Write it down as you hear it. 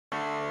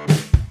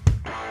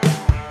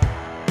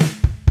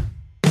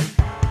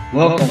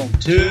Welcome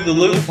to the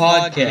Loop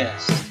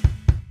Podcast.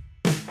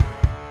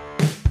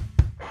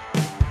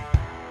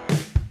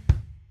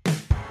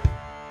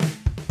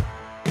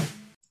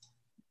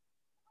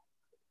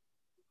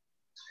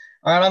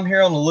 All right, I'm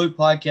here on the Loop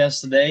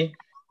Podcast today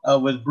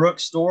with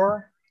Brooke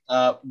Storer.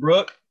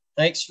 Brooke,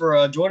 thanks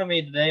for joining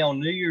me today on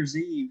New Year's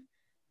Eve.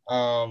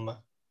 I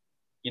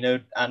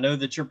know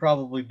that you're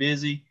probably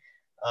busy,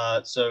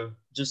 so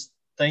just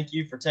thank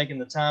you for taking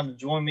the time to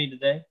join me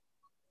today.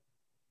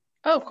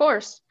 Oh, of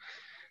course.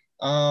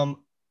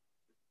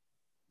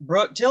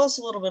 Brooke, tell us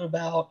a little bit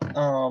about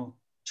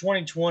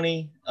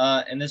 2020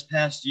 and this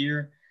past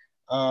year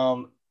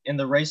in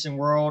the racing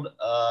world.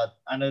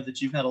 I know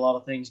that you've had a lot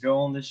of things go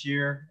on this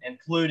year,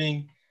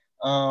 including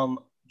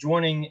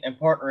joining and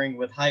partnering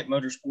with Hype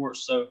Motorsports.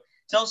 So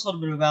tell us a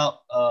little bit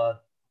about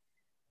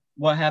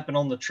what happened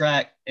on the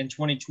track in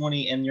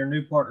 2020 and your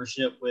new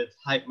partnership with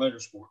Hype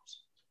Motorsports.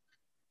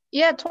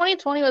 Yeah,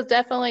 2020 was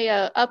definitely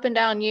a up and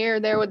down year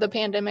there with the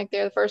pandemic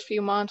there. The first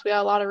few months, we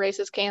had a lot of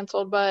races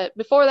canceled. But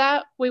before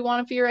that, we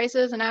won a few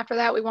races. And after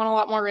that, we won a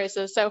lot more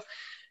races. So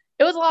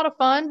it was a lot of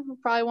fun.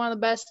 Probably one of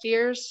the best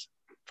years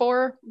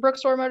for Brooke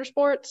Storer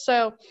Motorsports.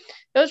 So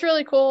it was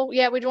really cool.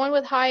 Yeah, we joined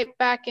with Hype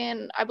back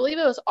in, I believe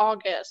it was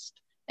August,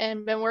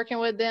 and been working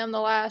with them the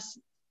last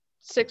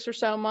 6 or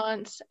so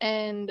months.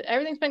 And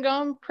everything's been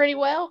going pretty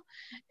well.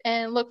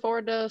 And look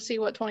forward to see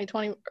what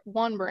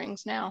 2021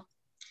 brings now.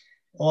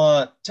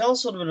 Well, tell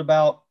us a little bit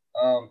about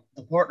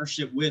the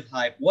partnership with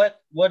Hype. What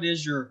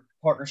is your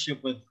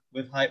partnership with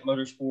Hype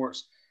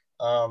Motorsports,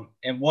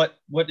 and what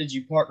did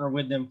you partner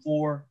with them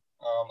for?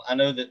 I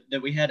know that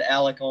we had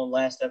Alec on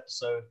last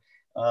episode,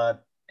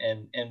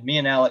 and me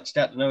and Alex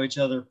got to know each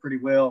other pretty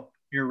well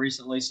here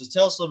recently. So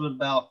tell us a little bit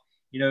about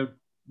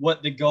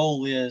what the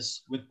goal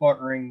is with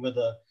partnering with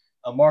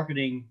a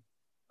marketing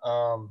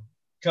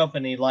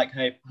company like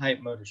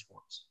Hype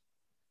Motorsports.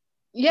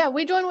 Yeah,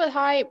 we joined with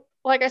Hype,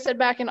 like I said,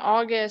 back in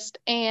August,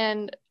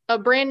 and a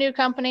brand new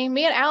company.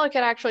 Me and Alec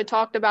had actually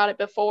talked about it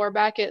before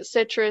back at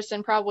Citrus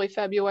in probably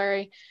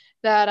February,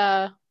 that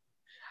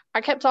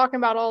I kept talking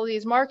about all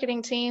these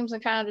marketing teams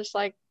and kind of just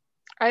like,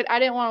 I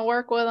didn't want to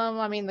work with them.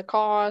 I mean, the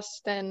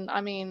cost and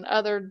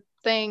other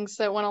things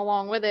that went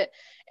along with it.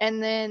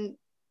 And then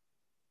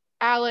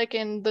Alec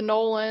and the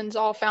Nolans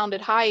all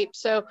founded Hype.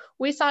 So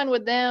we signed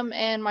with them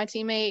and my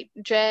teammate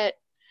Jet.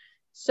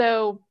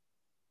 So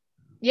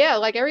yeah,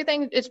 like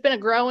everything, it's been a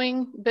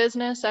growing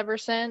business ever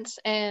since.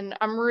 And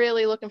I'm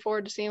really looking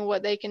forward to seeing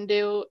what they can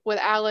do with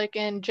Alec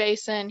and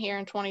Jason here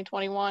in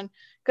 2021.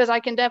 Because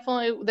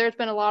there's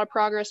been a lot of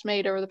progress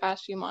made over the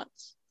past few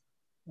months.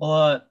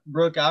 Well,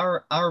 Brooke,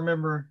 I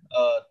remember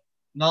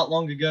not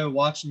long ago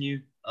watching you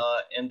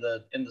in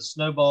the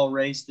snowball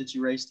race that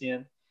you raced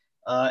in,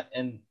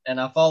 and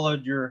I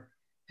followed your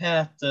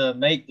path to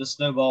make the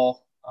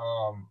snowball,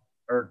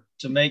 or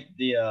to make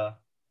the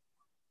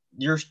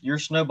your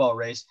snowball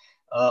race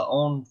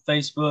on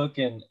Facebook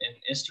and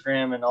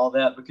Instagram and all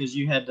that, because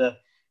you had to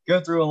go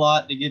through a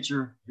lot to get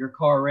your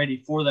car ready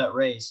for that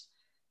race.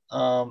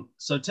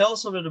 So tell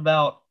us a bit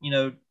about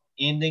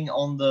ending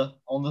on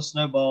the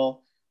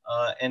snowball,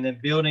 and then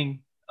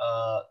building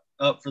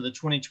up for the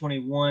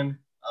 2021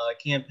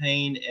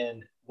 campaign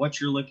and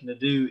what you're looking to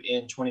do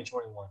in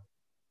 2021.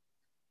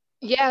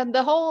 Yeah,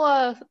 the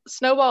whole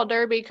snowball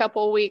derby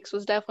couple of weeks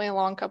was definitely a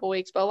long couple of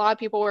weeks, but a lot of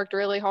people worked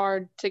really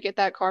hard to get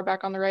that car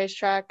back on the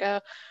racetrack.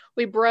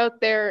 We broke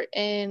there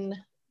in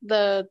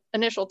the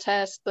initial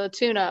test, the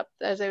tune-up,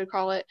 as they would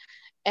call it,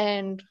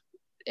 and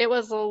it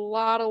was a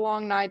lot of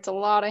long nights, a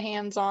lot of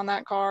hands on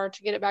that car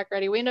to get it back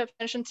ready. We ended up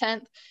finishing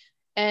 10th,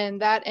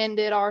 and that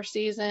ended our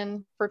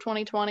season for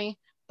 2020.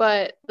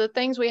 But the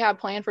things we have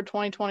planned for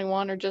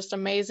 2021 are just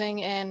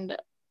amazing, and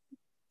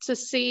to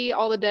see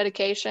all the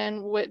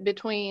dedication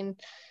between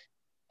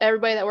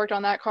everybody that worked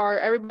on that car,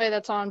 everybody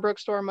that's on Brooke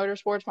Storer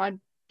Motorsports, my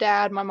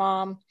dad, my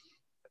mom,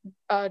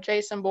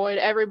 Jason Boyd,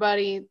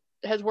 everybody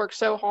has worked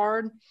so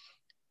hard.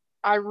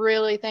 I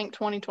really think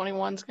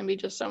 2021 is going to be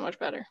just so much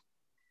better.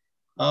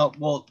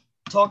 Well,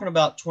 talking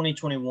about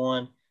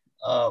 2021,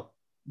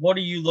 what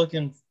are you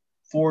looking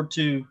forward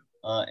to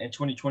in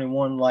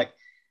 2021? Like,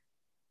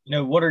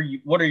 what are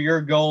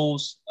your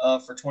goals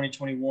for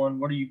 2021?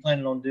 What are you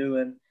planning on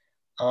doing?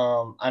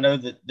 I know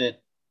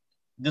that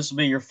this will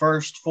be your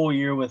first full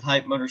year with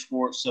Hype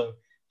Motorsports, so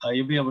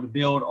you'll be able to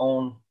build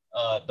on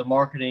the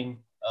marketing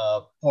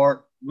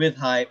part with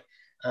Hype,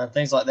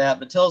 things like that.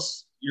 But tell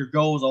us your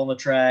goals on the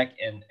track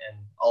and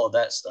all of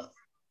that stuff.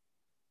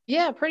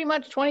 Yeah, pretty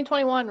much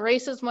 2021,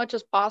 race as much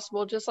as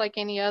possible, just like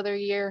any other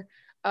year.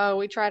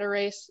 We try to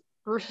race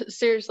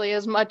seriously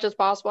as much as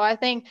possible. I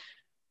think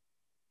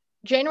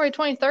January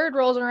 23rd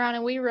rolls around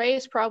and we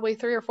race probably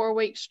 3 or 4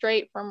 weeks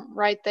straight from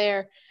right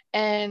there.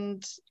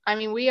 And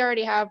we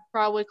already have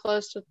probably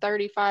close to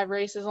 35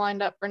 races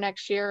lined up for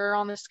next year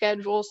on the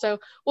schedule. So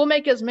we'll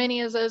make as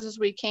many of those as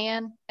we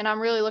can. And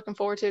I'm really looking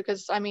forward to it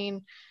because,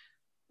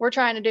 we're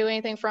trying to do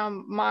anything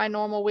from my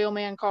normal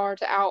wheelman car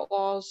to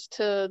Outlaws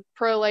to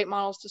pro late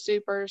models to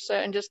supers, so,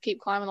 and just keep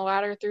climbing the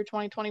ladder through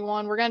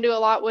 2021. We're going to do a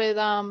lot with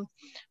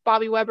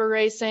Bobby Weber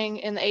Racing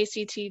in the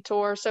ACT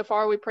Tour. So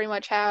far, we pretty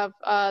much have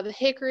the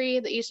Hickory,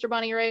 the Easter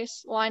Bunny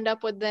race lined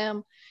up with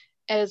them,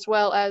 as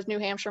well as New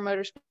Hampshire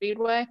Motor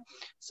Speedway.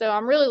 So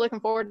I'm really looking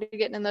forward to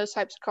getting in those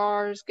types of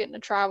cars, getting to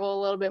travel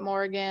a little bit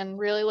more again.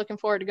 Really looking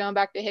forward to going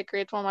back to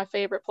Hickory. It's one of my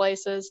favorite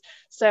places.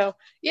 So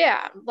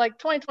yeah, like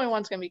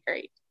 2021 is going to be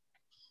great.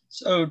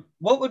 So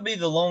what would be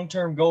the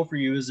long-term goal for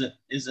you? Is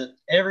it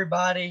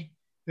everybody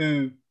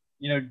who,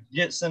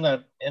 gets in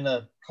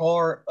a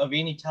car of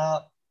any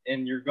type,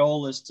 and your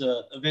goal is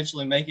to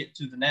eventually make it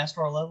to the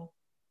NASCAR level?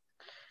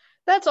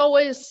 That's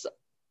always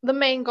the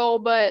main goal,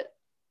 but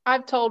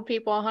I've told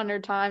people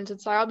 100 times,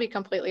 it's like, I'll be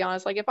completely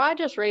honest. Like, if I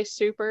just race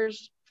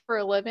supers for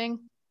a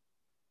living,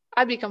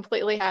 I'd be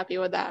completely happy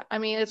with that. I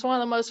mean, it's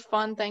one of the most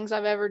fun things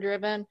I've ever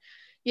driven.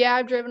 Yeah,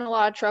 I've driven a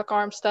lot of truck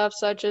arm stuff,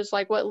 such as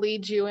like what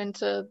leads you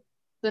into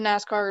the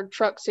NASCAR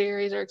Truck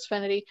Series or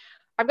Xfinity.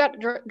 I've got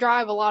to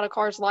drive a lot of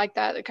cars like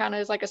that. It kind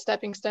of is like a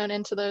stepping stone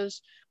into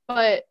those.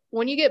 But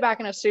when you get back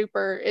in a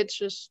super, it's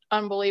just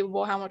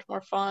unbelievable how much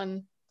more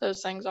fun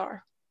those things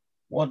are.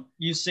 Well,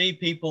 you see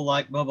people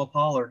like Bubba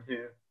Pollard who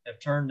have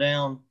turned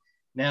down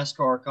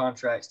NASCAR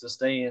contracts to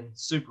stay in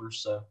supers.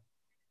 So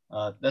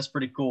that's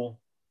pretty cool.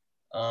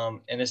 And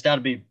it's got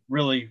to be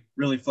really,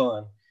 really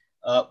fun.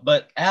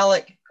 But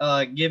Alec,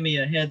 give me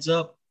a heads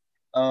up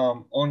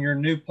on your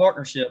new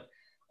partnership,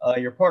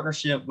 your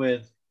partnership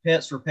with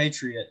Pets for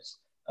Patriots.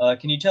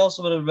 Can you tell us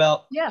a little bit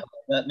about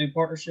that new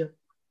partnership?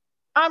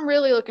 I'm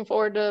really looking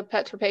forward to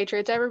Pets for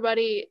Patriots.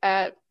 Everybody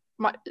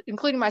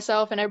including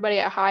myself and everybody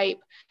at Hype,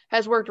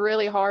 has worked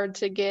really hard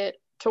to get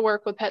to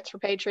work with Pets for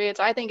Patriots.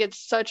 I think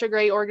it's such a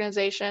great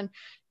organization,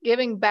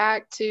 giving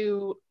back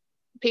to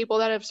people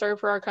that have served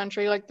for our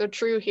country, like the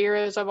true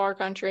heroes of our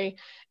country,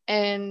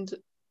 and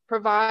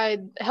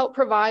help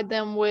provide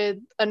them with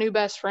a new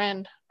best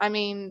friend. I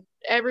mean,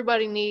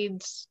 everybody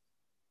needs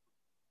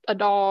a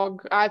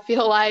dog, I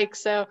feel like.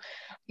 So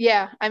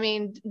yeah, I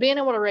mean, being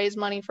able to raise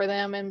money for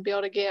them and be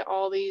able to get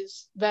all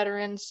these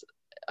veterans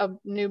a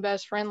new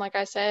best friend, like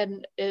I said,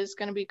 is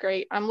going to be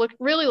great. I'm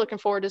really looking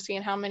forward to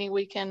seeing how many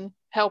we can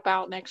help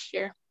out next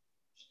year.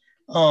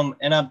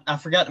 And I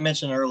forgot to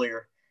mention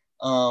earlier,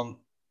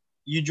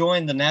 you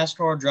joined the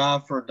NASCAR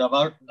Drive for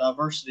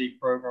Diversity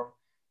program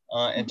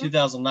in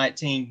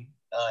 2019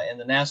 in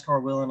the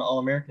NASCAR Wheeling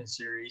All-American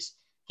Series.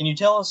 Can you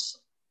tell us,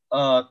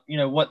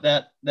 what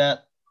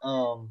that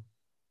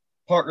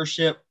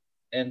partnership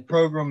and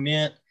program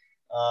meant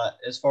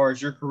as far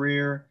as your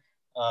career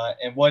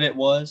and what it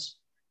was?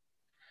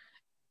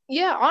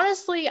 Yeah,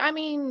 honestly, I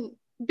mean,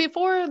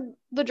 before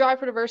the Drive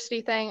for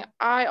Diversity thing,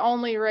 I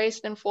only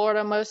raced in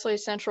Florida, mostly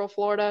Central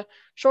Florida,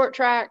 short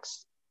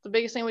tracks. The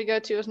biggest thing we go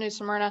to is New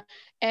Smyrna.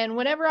 And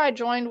whenever I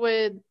joined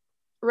with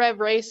Rev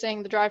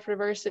Racing, the Drive for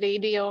Diversity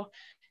deal,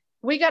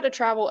 we got to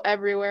travel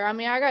everywhere. I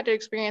mean, I got to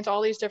experience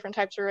all these different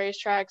types of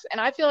racetracks.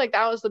 And I feel like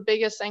that was the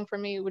biggest thing for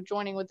me with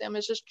joining with them.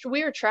 It's just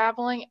we were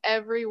traveling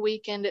every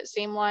weekend, it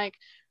seemed like,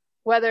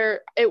 whether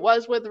it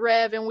was with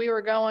Rev, and we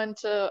were going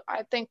to,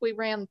 I think we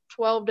ran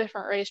 12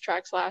 different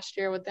racetracks last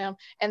year with them.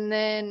 And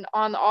then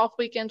on the off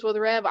weekends with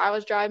Rev, I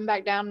was driving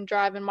back down and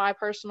driving my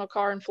personal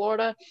car in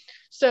Florida.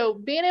 So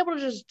being able to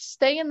just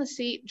stay in the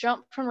seat,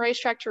 jump from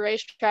racetrack to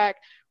racetrack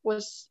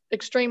was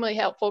extremely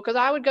helpful, because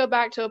I would go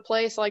back to a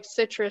place like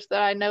Citrus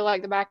that I know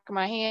like the back of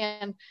my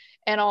hand,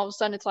 and all of a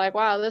sudden it's like,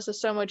 wow, this is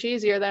so much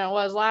easier than it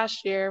was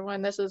last year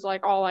when this is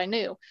like all I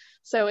knew.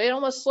 So it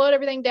almost slowed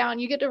everything down.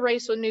 You get to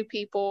race with new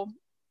people,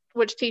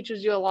 which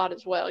teaches you a lot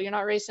as well. You're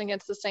not racing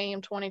against the same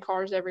 20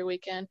 cars every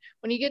weekend.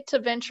 When you get to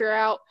venture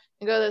out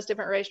and go to those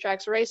different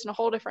racetracks, racing a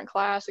whole different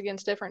class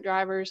against different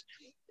drivers,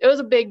 it was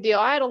a big deal.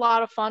 I had a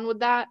lot of fun with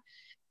that.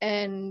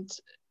 And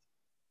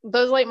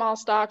those late model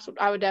stocks,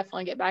 I would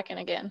definitely get back in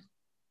again.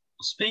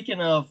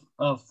 Speaking of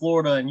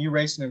Florida and you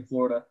racing in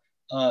Florida,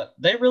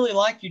 they really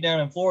like you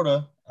down in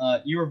Florida.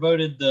 You were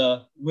voted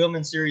the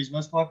Wheelman Series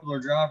most popular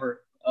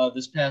driver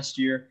this past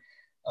year.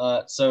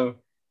 So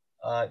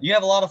you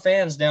have a lot of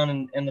fans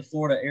down in the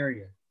Florida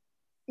area.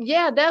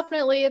 Yeah,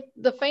 definitely.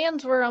 The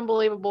fans were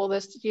unbelievable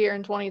this year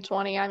in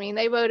 2020. I mean,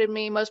 they voted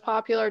me most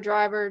popular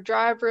driver,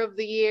 driver of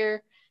the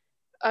year,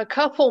 a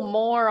couple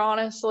more,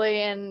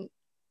 honestly. And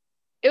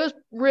it was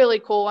really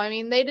cool. I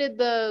mean, they did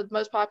the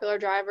most popular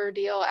driver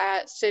deal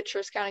at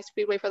Citrus County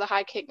Speedway for the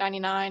High Kick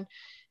 99,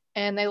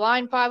 and they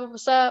lined 5 of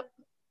us up.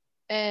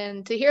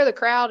 And to hear the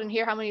crowd and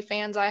hear how many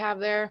fans I have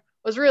there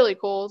was really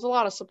cool. It was a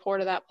lot of support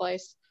of that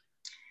place.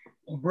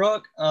 Well,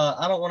 Brooke,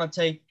 I don't want to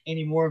take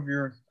any more of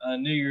your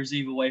New Year's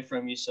Eve away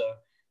from you. So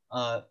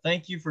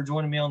thank you for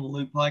joining me on the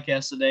Loop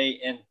podcast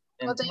today. And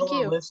tell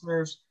our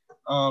listeners,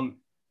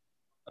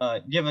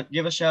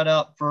 give a shout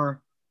out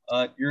for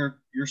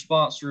your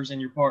sponsors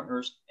and your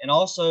partners, and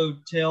also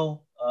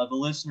tell the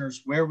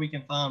listeners where we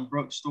can find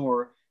Brooke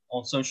Storer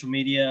on social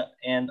media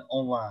and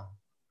online.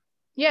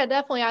 Yeah,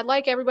 definitely. I'd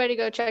like everybody to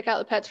go check out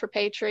the Pets for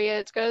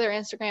Patriots. Go to their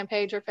Instagram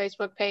page or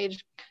Facebook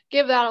page.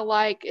 Give that a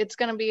like. It's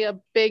going to be a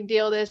big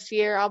deal this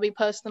year. I'll be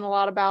posting a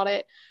lot about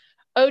it.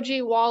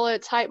 OG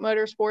Wallets, Hype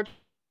Motorsports,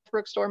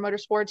 Brooke Storer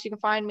Motorsports. You can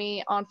find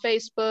me on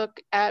Facebook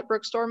at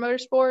Brooke Storer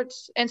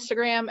Motorsports,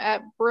 Instagram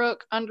at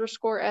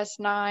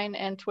Brooke_S9,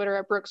 and Twitter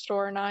at Brooke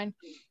Storer9.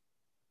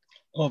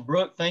 Well,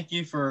 Brooke, thank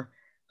you for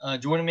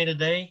joining me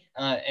today,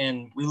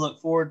 and we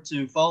look forward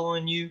to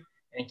following you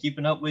and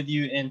keeping up with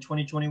you in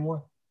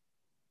 2021.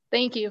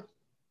 Thank you.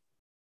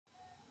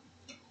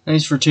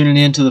 Thanks for tuning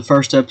in to the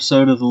first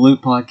episode of the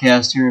Loop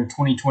Podcast here in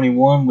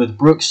 2021 with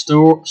Brooke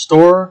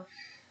Storer.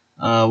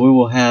 We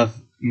will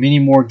have many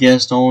more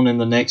guests on in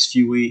the next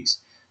few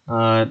weeks.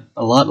 A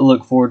lot to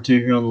look forward to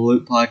here on the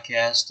Loop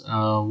Podcast.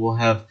 We'll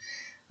have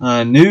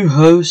a new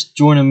host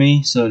joining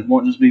me, so it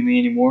won't just be me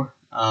anymore.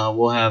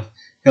 We'll have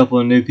a couple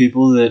of new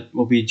people that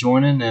will be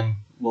joining, and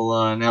we'll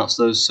announce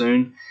those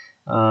soon.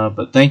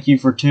 But thank you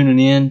for tuning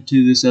in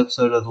to this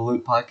episode of the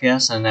Loop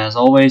Podcast. And as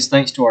always,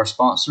 thanks to our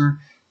sponsor,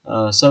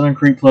 Southern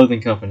Creek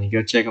Clothing Company.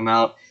 Go check them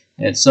out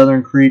at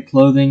Southern Creek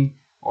Clothing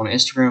on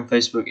Instagram,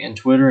 Facebook, and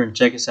Twitter. And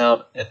check us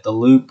out at the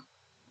Loop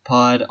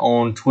Pod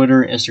on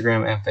Twitter,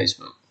 Instagram, and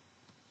Facebook.